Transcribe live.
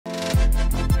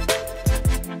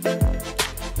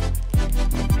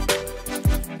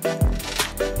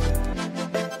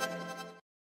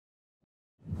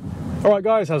Alright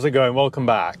guys, how's it going? Welcome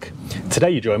back.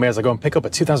 Today you join me as I go and pick up a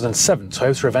 2007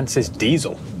 Toyota Avensis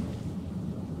Diesel.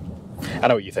 I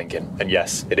know what you're thinking, and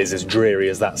yes, it is as dreary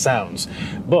as that sounds,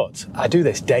 but I do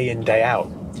this day in, day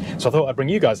out. So I thought I'd bring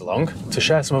you guys along to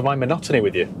share some of my monotony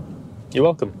with you. You're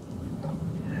welcome.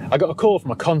 I got a call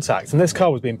from a contact, and this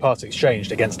car was being part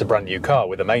exchanged against a brand new car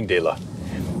with a main dealer.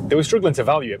 They were struggling to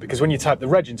value it because when you type the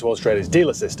reg into Australia's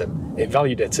dealer system, it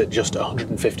valued it at just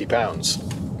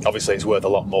 £150. Obviously it's worth a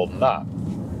lot more than that.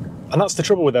 And that's the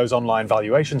trouble with those online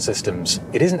valuation systems.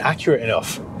 It isn't accurate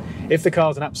enough. If the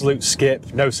car's an absolute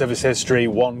skip, no service history,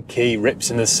 one key, rips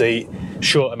in the seat,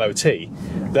 short MOT,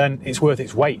 then it's worth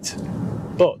its weight.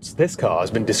 But this car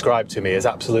has been described to me as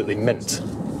absolutely mint.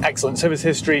 Excellent service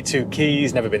history, 2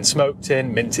 keys, never been smoked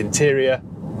in, mint interior.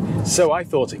 So I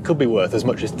thought it could be worth as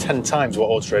much as 10 times what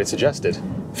Australia suggested,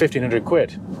 1,500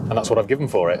 quid, and that's what I've given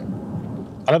for it.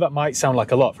 I know that might sound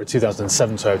like a lot for a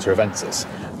 2007 Toyota Avensis,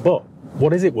 but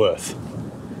what is it worth?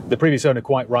 The previous owner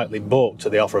quite rightly balked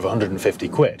at the offer of 150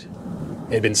 quid.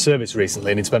 It had been serviced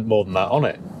recently and he'd spent more than that on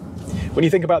it. When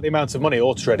you think about the amount of money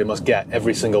Auto Trader must get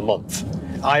every single month,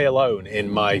 I alone, in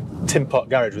my tin pot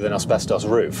garage with an asbestos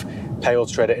roof, pay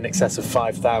Auto Trader in excess of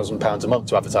 £5,000 a month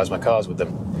to advertise my cars with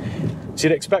them. So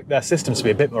you'd expect their systems to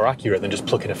be a bit more accurate than just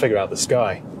plucking a figure out of the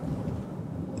sky.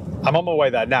 I'm on my way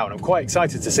there now and I'm quite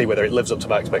excited to see whether it lives up to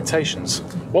my expectations.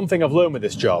 One thing I've learned with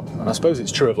this job, and I suppose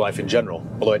it's true of life in general,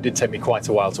 although it did take me quite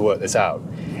a while to work this out,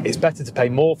 it's better to pay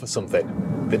more for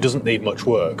something that doesn't need much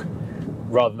work,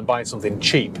 rather than buying something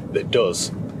cheap that does,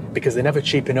 because they're never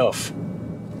cheap enough.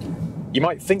 You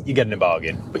might think you're getting a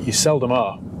bargain, but you seldom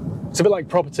are. It's a bit like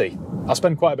property. I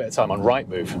spend quite a bit of time on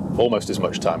Rightmove, almost as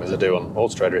much time as I do on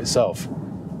Auto Trader itself.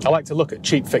 I like to look at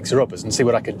cheap fixer-uppers and see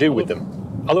what I could do with them.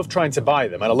 I love trying to buy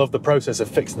them and I love the process of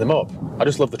fixing them up. I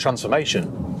just love the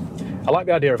transformation. I like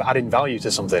the idea of adding value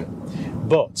to something,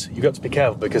 but you've got to be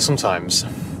careful because sometimes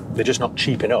they're just not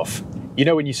cheap enough. You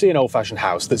know, when you see an old-fashioned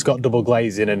house that's got double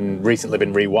glazing and recently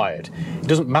been rewired, it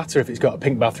doesn't matter if it's got a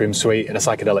pink bathroom suite and a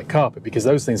psychedelic carpet because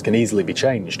those things can easily be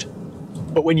changed.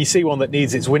 But when you see one that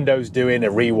needs its windows doing,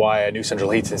 a rewire, new central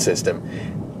heating system,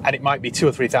 and it might be £2,000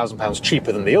 or £3,000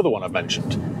 cheaper than the other one I've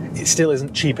mentioned, it still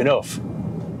isn't cheap enough.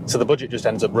 So the budget just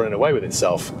ends up running away with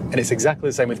itself. And it's exactly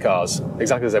the same with cars,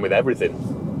 exactly the same with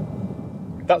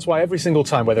everything. That's why every single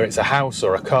time, whether it's a house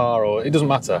or a car or it doesn't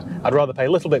matter, I'd rather pay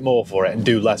a little bit more for it and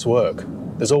do less work.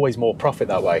 There's always more profit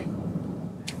that way.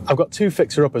 I've got 2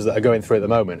 fixer-uppers that are going through at the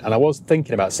moment, and I was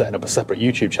thinking about setting up a separate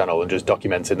YouTube channel and just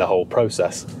documenting the whole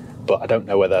process, but I don't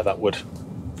know whether that would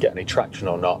get any traction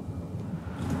or not.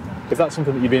 If that's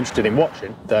something that you'd be interested in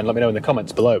watching, then let me know in the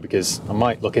comments below because I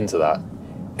might look into that.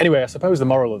 Anyway, I suppose the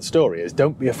moral of the story is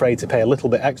don't be afraid to pay a little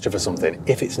bit extra for something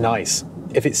if it's nice,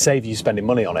 if it saves you spending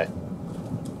money on it.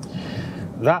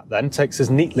 That then takes us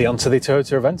neatly onto the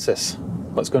Toyota Avensis.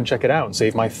 Let's go and check it out and see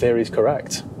if my theory is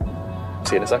correct.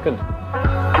 See you in a second.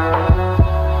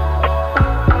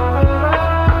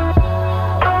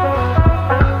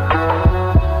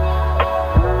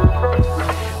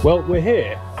 Well, we're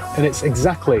here and it's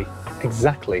exactly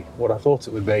what I thought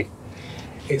it would be.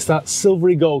 It's that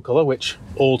silvery gold colour, which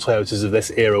all Toyotas of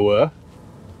this era were.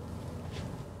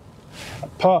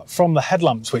 Apart from the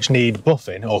headlamps, which need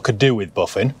buffing, or could do with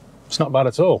buffing, it's not bad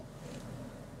at all.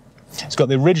 It's got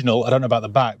the original, I don't know about the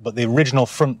back, but the original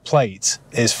front plate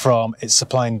is from its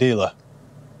supplying dealer,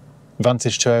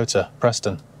 Vantage Toyota,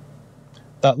 Preston.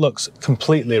 That looks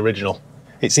completely original.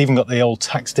 It's even got the old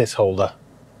tax disc holder.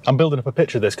 I'm building up a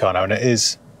picture of this car now, and it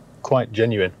is quite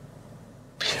genuine.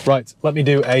 Right, let me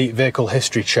do a vehicle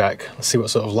history check. Let's see what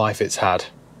sort of life it's had.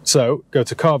 So, go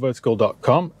to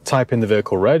carvertical.com, type in the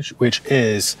vehicle reg, which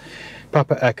is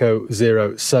Papa Echo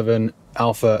 07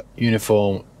 Alpha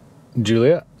Uniform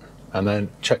Juliet, and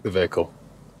then check the vehicle.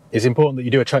 It's important that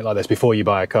you do a check like this before you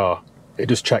buy a car. It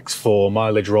just checks for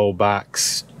mileage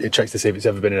rollbacks, it checks to see if it's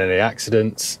ever been in any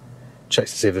accidents, checks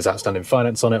to see if there's outstanding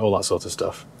finance on it, all that sort of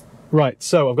stuff. Right,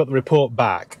 so I've got the report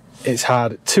back. It's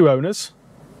had 2 owners.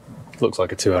 Looks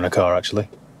like a 2-owner car actually.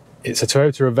 It's a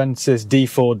Toyota Avensis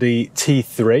D4D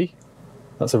T3.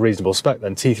 That's a reasonable spec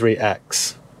then,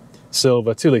 T3X.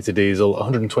 Silver, 2-litre diesel,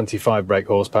 125 brake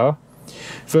horsepower.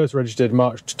 First registered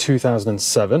March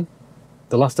 2007.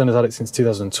 The last owner's had it since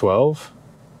 2012.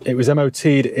 It was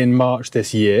MOT'd in March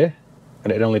this year,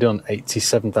 and it had only done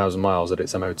 87,000 miles at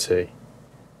its MOT. It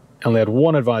only had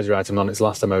 1 advisory item on its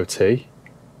last MOT,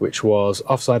 which was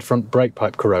offside front brake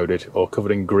pipe corroded or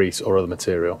covered in grease or other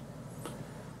material.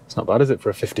 It's not bad, is it, for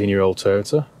a 15-year-old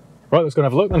Toyota? Right, let's go and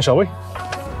have a look then, shall we?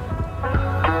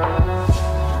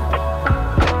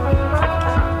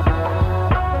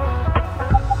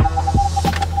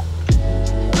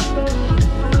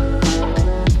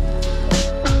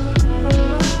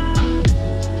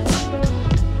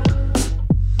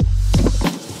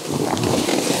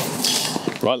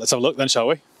 Right, let's have a look then, shall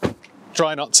we?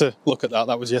 Try not to look at that,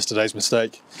 that was yesterday's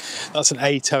mistake. That's an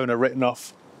A-toner written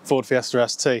off Ford Fiesta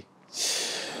ST.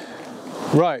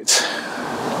 Right,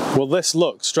 well this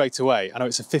looks straight away, I know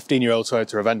it's a 15-year-old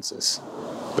Toyota Avensis,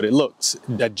 but it looks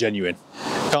dead genuine.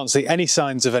 Can't see any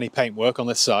signs of any paintwork on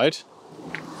this side.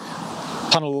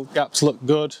 Panel gaps look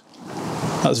good.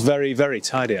 That's very, very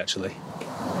tidy actually.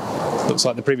 Looks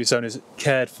like the previous owners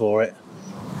cared for it.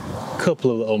 A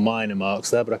couple of little minor marks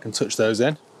there, but I can touch those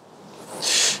in.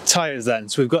 Tyres then,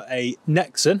 so we've got a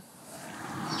Nexon,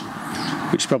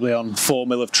 which is probably on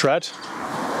 4mm of tread.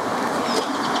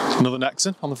 Another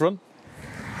Nexon on the front.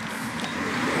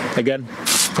 Again,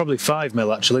 probably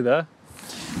 5mm actually there.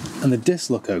 And the discs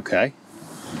look okay.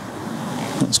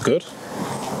 That's good.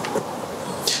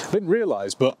 I didn't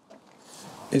realise, but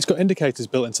it's got indicators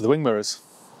built into the wing mirrors.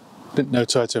 Didn't know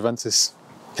Toyota Avensis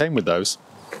came with those.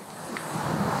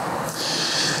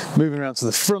 Moving around to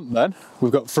the front then,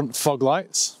 we've got front fog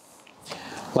lights.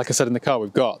 Like I said in the car,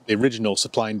 we've got the original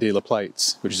supplying dealer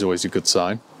plates, which is always a good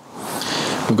sign.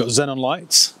 We've got xenon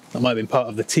lights, that might have been part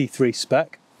of the T3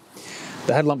 spec.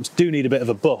 The headlamps do need a bit of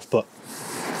a buff, but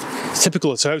it's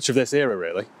typical of Toyota of this era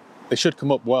really. They should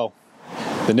come up well.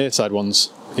 The near side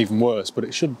one's even worse, but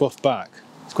it should buff back.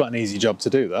 It's quite an easy job to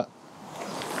do that.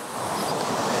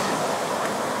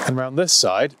 And around this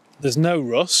side, there's no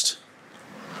rust.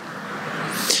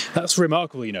 That's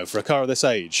remarkable, you know, for a car of this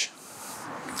age.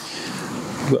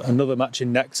 We've got another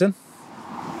matching Nexon.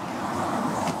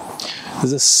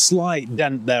 There's a slight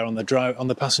dent there on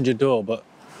the passenger door, but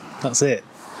that's it.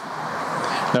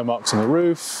 No marks on the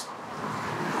roof.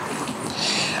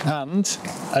 And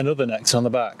another Nexon on the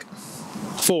back.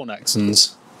 4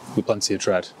 Nexons with plenty of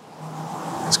tread.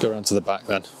 Let's go around to the back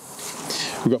then.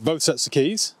 We've got both sets of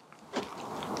keys,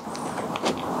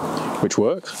 which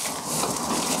work.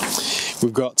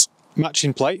 We've got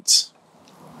matching plates.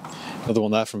 Another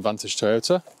one there from Vantage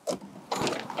Toyota.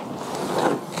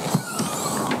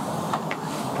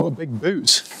 What a big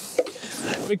boot.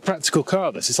 Big practical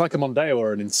car this. It's like a Mondeo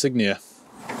or an Insignia.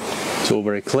 It's all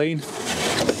very clean.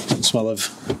 Doesn't smell of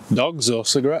dogs or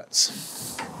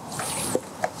cigarettes.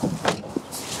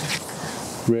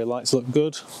 Rear lights look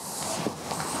good.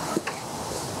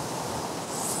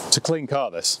 It's a clean car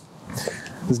this.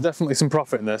 There's definitely some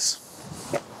profit in this.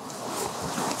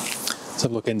 Let's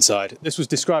have a look inside. This was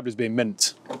described as being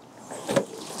mint.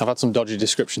 I've had some dodgy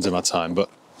descriptions in my time, but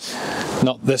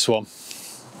not this one.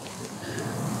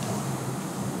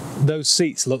 Those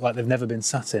seats look like they've never been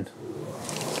sat in.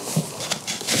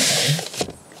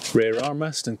 Rear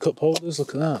armrest and cup holders,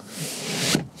 look at that.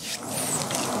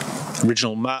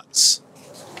 Original mats.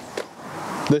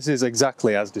 This is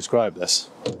exactly as described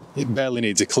this. It barely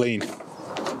needs a clean.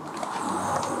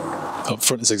 Up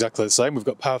front it's exactly the same. We've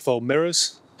got power fold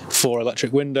mirrors, 4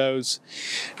 electric windows.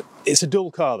 It's a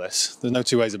dual car this, there's no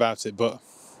two ways about it, but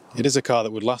it is a car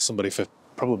that would last somebody for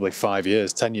probably 5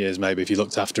 years, 10 years maybe if you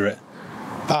looked after it.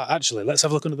 Actually, let's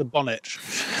have a look under the bonnet.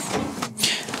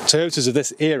 Toyotas of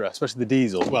this era, especially the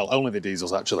diesel, well, only the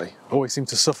diesels actually, always seem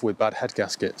to suffer with bad head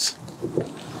gaskets.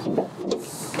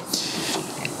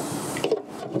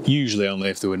 Usually only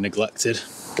if they were neglected.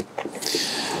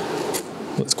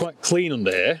 Well, it's quite clean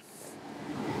under here.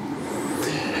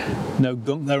 No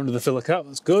gunk there under the filler cap,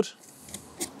 that's good.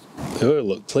 The oil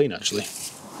looked clean actually.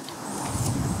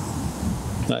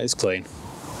 That is clean.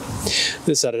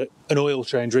 This had an oil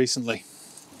change recently,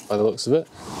 by the looks of it.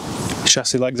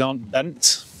 Chassis legs aren't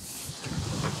bent.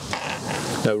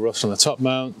 No rust on the top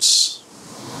mounts.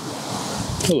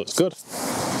 It looks good.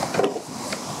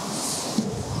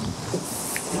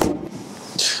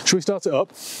 Should we start it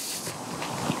up?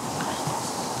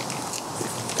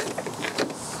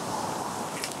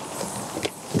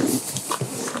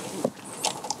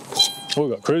 Oh,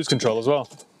 we've got cruise control as well.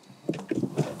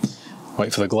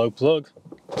 Wait for the glow plug.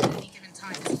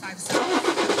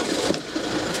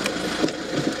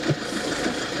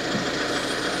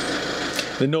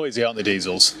 They're noisy, aren't they,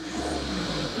 diesels?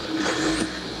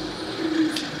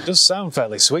 It does sound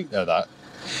fairly sweet though, that.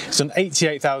 It's done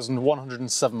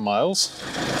 88,107 miles.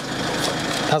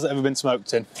 Has it ever been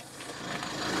smoked in?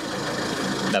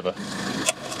 Never.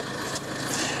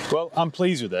 Well, I'm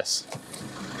pleased with this.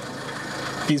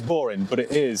 It's boring, but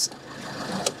it is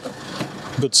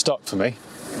good stock for me.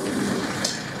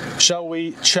 Shall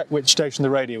we check which station the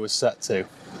radio was set to?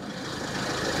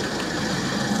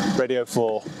 Radio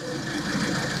 4.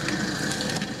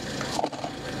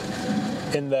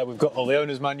 In there we've got all the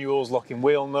owner's manuals, locking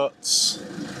wheel nuts.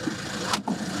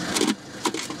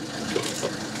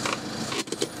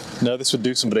 No, this would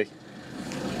do somebody.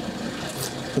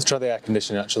 Let's try the air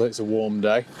conditioning actually, it's a warm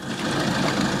day.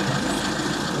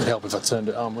 It'd help if I turned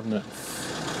it on, wouldn't it?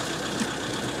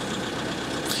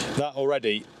 That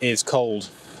already is cold.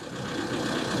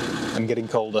 I'm getting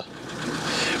colder.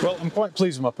 Well, I'm quite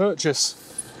pleased with my purchase.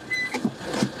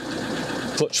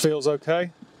 Clutch feels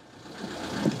okay.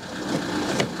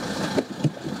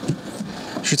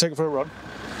 Should we take it for a run?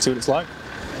 See what it's like?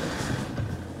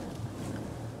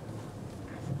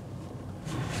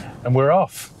 And we're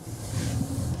off.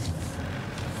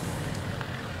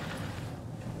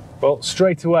 Well,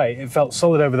 straight away, it felt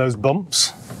solid over those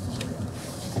bumps.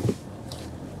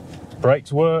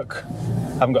 Brakes work.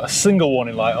 I haven't got a single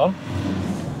warning light on.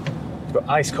 I've got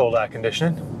ice cold air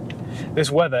conditioning.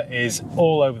 This weather is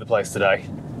all over the place today.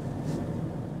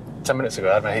 10 minutes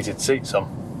ago I had my heated seats on.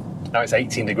 Now it's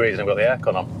 18 degrees and I've got the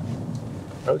aircon on.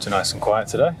 Roads are nice and quiet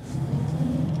today.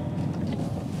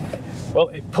 Well,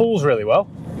 it pulls really well.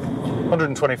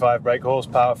 125 brake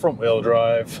horsepower, front wheel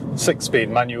drive, 6-speed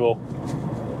manual.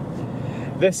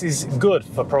 This is good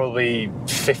for probably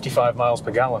 55 miles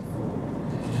per gallon.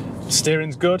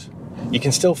 Steering's good. You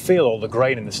can still feel all the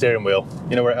grain in the steering wheel,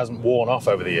 you know, where it hasn't worn off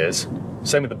over the years.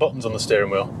 Same with the buttons on the steering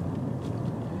wheel.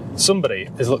 Somebody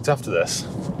has looked after this.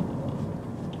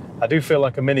 I do feel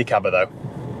like a mini cabber though.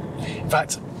 In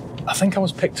fact, I think I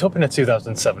was picked up in a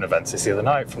 2007 Avensis the other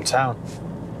night from town.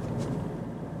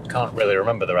 Can't really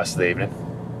remember the rest of the evening.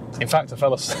 In fact, I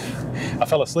fell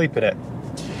asleep in it.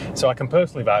 So I can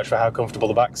personally vouch for how comfortable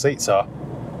the back seats are.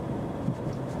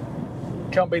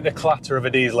 Can't beat the clatter of a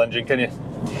diesel engine, can you?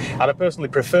 And I personally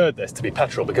preferred this to be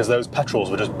petrol because those petrols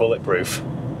were just bulletproof.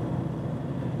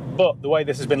 But the way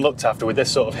this has been looked after with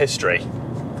this sort of history,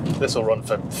 this will run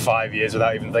for 5 years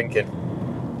without even thinking.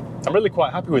 I'm really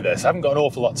quite happy with this. I haven't got an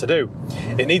awful lot to do.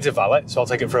 It needs a valet, so I'll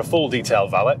take it for a full detailed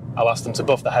valet. I'll ask them to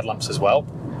buff the headlamps as well.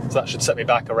 So that should set me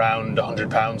back around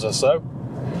 £100 or so.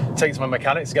 Take it to my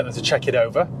mechanics to get them to check it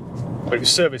over. But it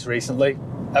was serviced recently,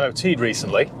 MOT'd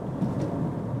recently.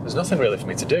 There's nothing really for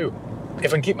me to do. If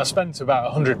I can keep my spend to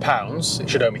about £100, it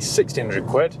should owe me 1,600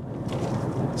 quid.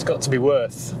 It's got to be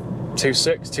worth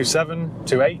 2.6, 2.7,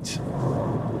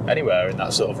 2.8, anywhere in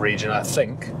that sort of region, I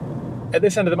think. At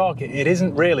this end of the market, it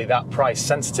isn't really that price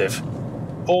sensitive.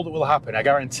 All that will happen, I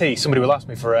guarantee somebody will ask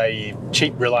me for a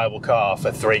cheap, reliable car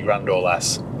for £3 or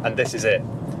less, and this is it.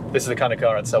 This is the kind of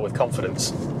car I'd sell with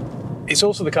confidence. It's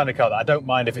also the kind of car that I don't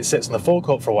mind if it sits on the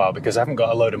forecourt for a while because I haven't got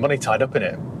a load of money tied up in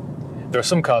it. There are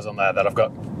some cars on there that I've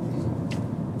got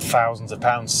thousands of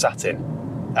pounds sat in,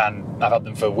 and I've had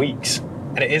them for weeks,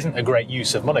 and it isn't a great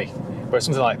use of money. Whereas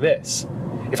something like this,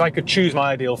 if I could choose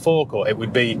my ideal forecourt, it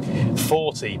would be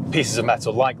 40 pieces of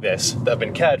metal like this that have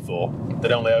been cared for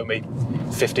that only owe me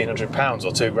 £1,500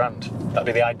 or £2,000. That'd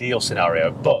be the ideal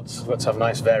scenario, but I've got to have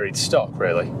nice varied stock,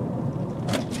 really.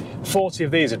 40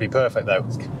 of these would be perfect though.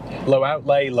 Low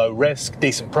outlay, low risk,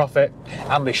 decent profit,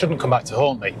 and they shouldn't come back to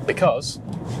haunt me because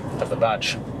of the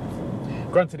badge.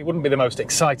 Granted, it wouldn't be the most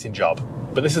exciting job,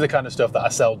 but this is the kind of stuff that I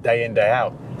sell day in, day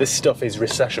out. This stuff is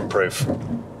recession proof.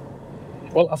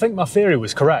 Well, I think my theory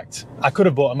was correct. I could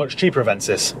have bought a much cheaper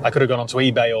Avensis. I could have gone onto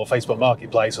eBay or Facebook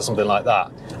Marketplace or something like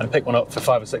that and picked one up for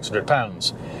 £500 or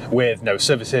 £600 with no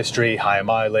service history, higher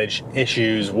mileage,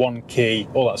 issues, one key,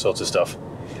 all that sort of stuff.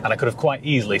 And I could have quite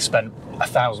easily spent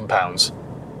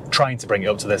 £1,000 trying to bring it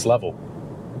up to this level.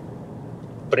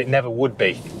 But it never would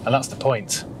be, and that's the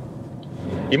point.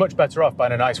 You're much better off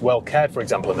buying a nice, well cared, for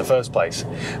example, in the first place.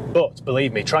 But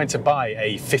believe me, trying to buy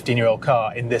a 15-year-old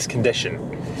car in this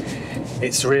condition,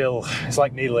 it's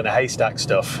like needle in a haystack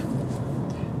stuff.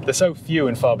 They're so few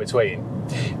and far between.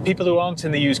 People who aren't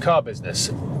in the used car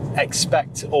business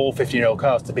expect all 15-year-old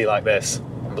cars to be like this.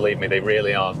 And believe me, they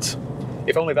really aren't.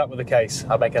 If only that were the case,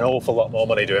 I'd make an awful lot more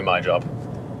money doing my job.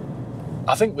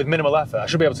 I think with minimal effort, I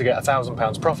should be able to get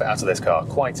 £1,000 profit out of this car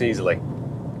quite easily.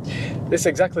 This is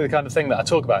exactly the kind of thing that I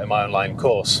talk about in my online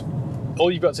course. All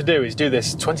you've got to do is do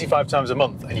this 25 times a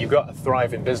month and you've got a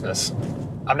thriving business.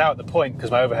 I'm now at the point,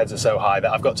 because my overheads are so high,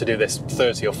 that I've got to do this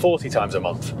 30 or 40 times a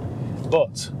month.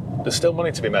 But there's still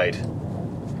money to be made.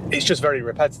 It's just very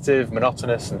repetitive,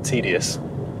 monotonous and tedious.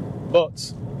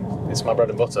 But it's my bread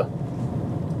and butter.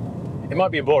 It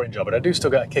might be a boring job, but I do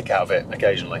still get a kick out of it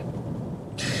occasionally.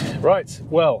 Right,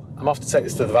 well, I'm off to take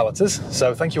this to the valeters,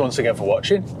 so thank you once again for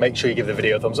watching. Make sure you give the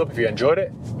video a thumbs up if you enjoyed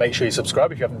it. Make sure you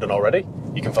subscribe if you haven't done already.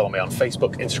 You can follow me on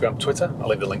Facebook, Instagram, Twitter. I'll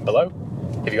leave the link below.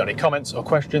 If you've got any comments or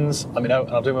questions, let me know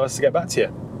and I'll do my best to get back to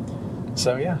you.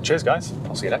 So yeah, cheers guys.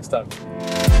 I'll see you next time.